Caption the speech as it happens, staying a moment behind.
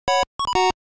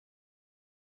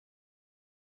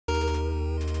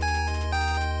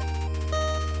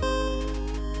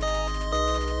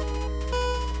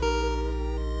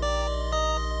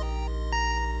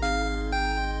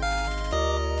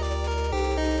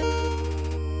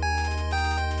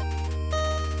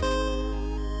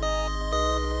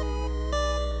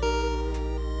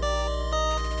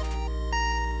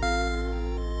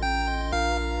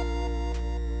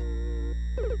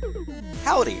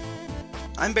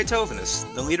I'm Beethovenus,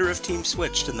 the leader of Team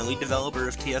Switched and the lead developer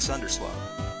of TS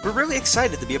UNDERSWAP. We're really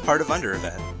excited to be a part of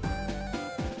UnderEvent.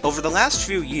 Over the last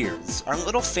few years, our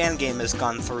little fan game has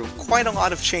gone through quite a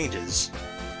lot of changes.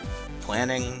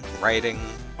 Planning, writing,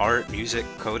 art, music,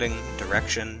 coding,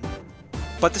 direction.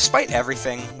 But despite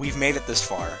everything, we've made it this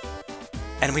far.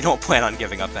 And we don't plan on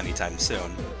giving up anytime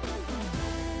soon.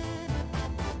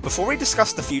 Before we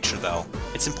discuss the future, though,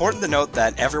 it's important to note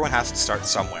that everyone has to start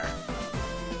somewhere.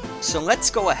 So let's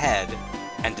go ahead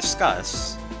and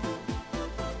discuss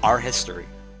our history.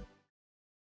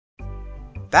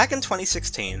 Back in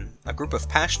 2016, a group of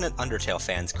passionate Undertale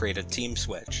fans created Team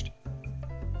Switched.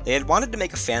 They had wanted to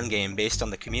make a fan game based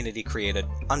on the community-created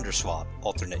UNDERSWAP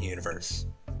alternate universe.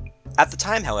 At the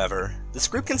time, however, this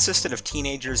group consisted of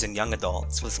teenagers and young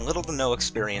adults with little to no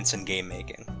experience in game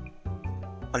making.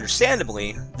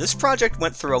 Understandably, this project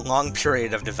went through a long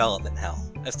period of development hell,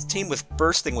 as the team was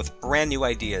bursting with brand new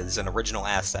ideas and original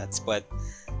assets, but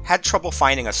had trouble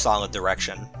finding a solid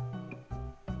direction.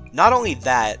 Not only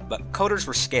that, but coders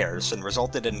were scarce and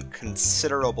resulted in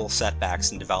considerable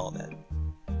setbacks in development.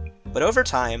 But over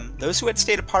time, those who had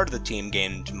stayed a part of the team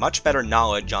gained much better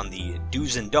knowledge on the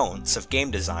do's and don'ts of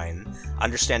game design,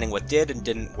 understanding what did and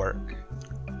didn't work.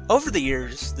 Over the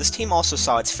years, this team also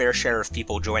saw its fair share of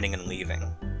people joining and leaving.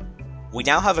 We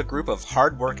now have a group of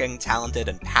hard-working, talented,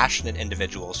 and passionate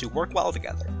individuals who work well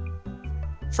together.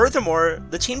 Furthermore,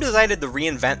 the team decided to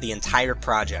reinvent the entire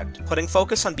project, putting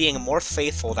focus on being more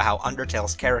faithful to how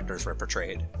Undertale's characters were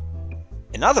portrayed.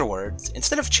 In other words,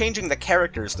 instead of changing the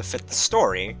characters to fit the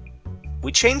story,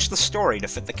 we changed the story to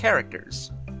fit the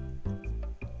characters.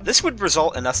 This would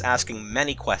result in us asking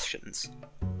many questions.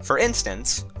 For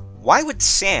instance, why would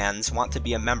Sans want to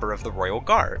be a member of the Royal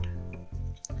Guard?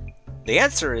 The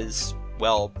answer is,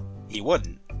 well, he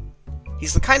wouldn't.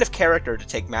 He's the kind of character to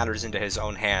take matters into his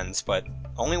own hands, but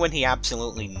only when he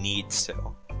absolutely needs to.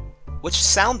 Which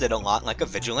sounded a lot like a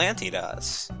vigilante to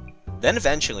us. Then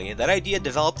eventually, that idea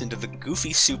developed into the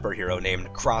goofy superhero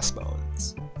named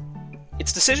Crossbones.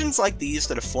 It's decisions like these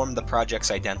that have formed the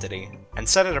project's identity, and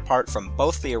set it apart from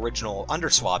both the original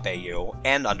UnderSwap AU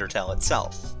and Undertale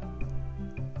itself.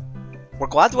 We're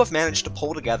glad to have managed to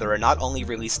pull together and not only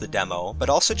release the demo, but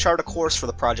also chart a course for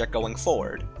the project going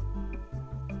forward.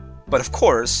 But of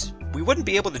course, we wouldn't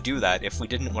be able to do that if we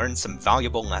didn't learn some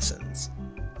valuable lessons.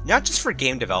 Not just for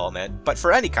game development, but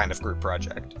for any kind of group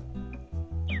project.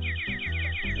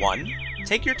 1.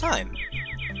 Take your time.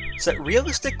 Set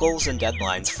realistic goals and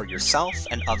deadlines for yourself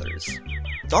and others.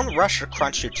 Don't rush or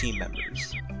crunch your team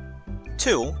members.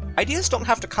 2. Ideas don't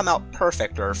have to come out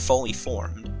perfect or fully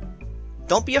formed.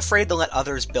 Don't be afraid to let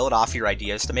others build off your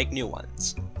ideas to make new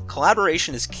ones.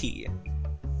 Collaboration is key.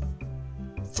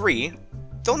 3.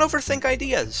 Don't overthink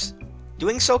ideas.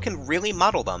 Doing so can really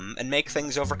muddle them and make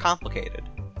things overcomplicated.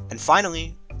 And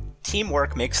finally,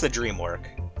 teamwork makes the dream work.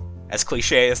 As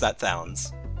cliché as that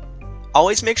sounds.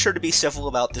 Always make sure to be civil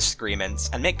about disagreements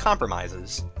and make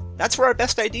compromises. That's where our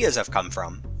best ideas have come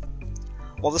from.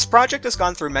 While this project has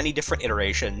gone through many different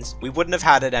iterations, we wouldn't have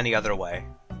had it any other way.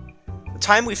 The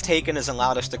time we've taken has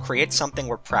allowed us to create something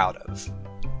we're proud of.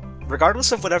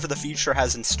 Regardless of whatever the future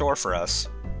has in store for us,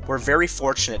 we're very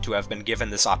fortunate to have been given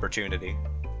this opportunity.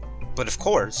 But of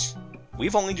course,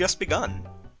 we've only just begun.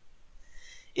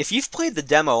 If you've played the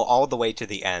demo all the way to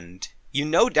the end, you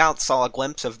no doubt saw a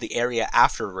glimpse of the area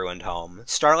after Ruined Home,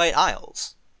 Starlight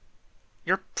Isles.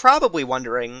 You're probably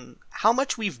wondering how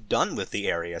much we've done with the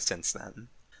area since then.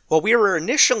 While we were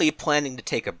initially planning to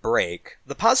take a break,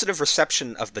 the positive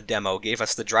reception of the demo gave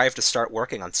us the drive to start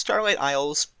working on Starlight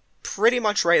Isles pretty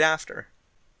much right after.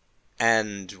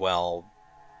 And, well,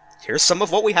 here's some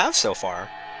of what we have so far.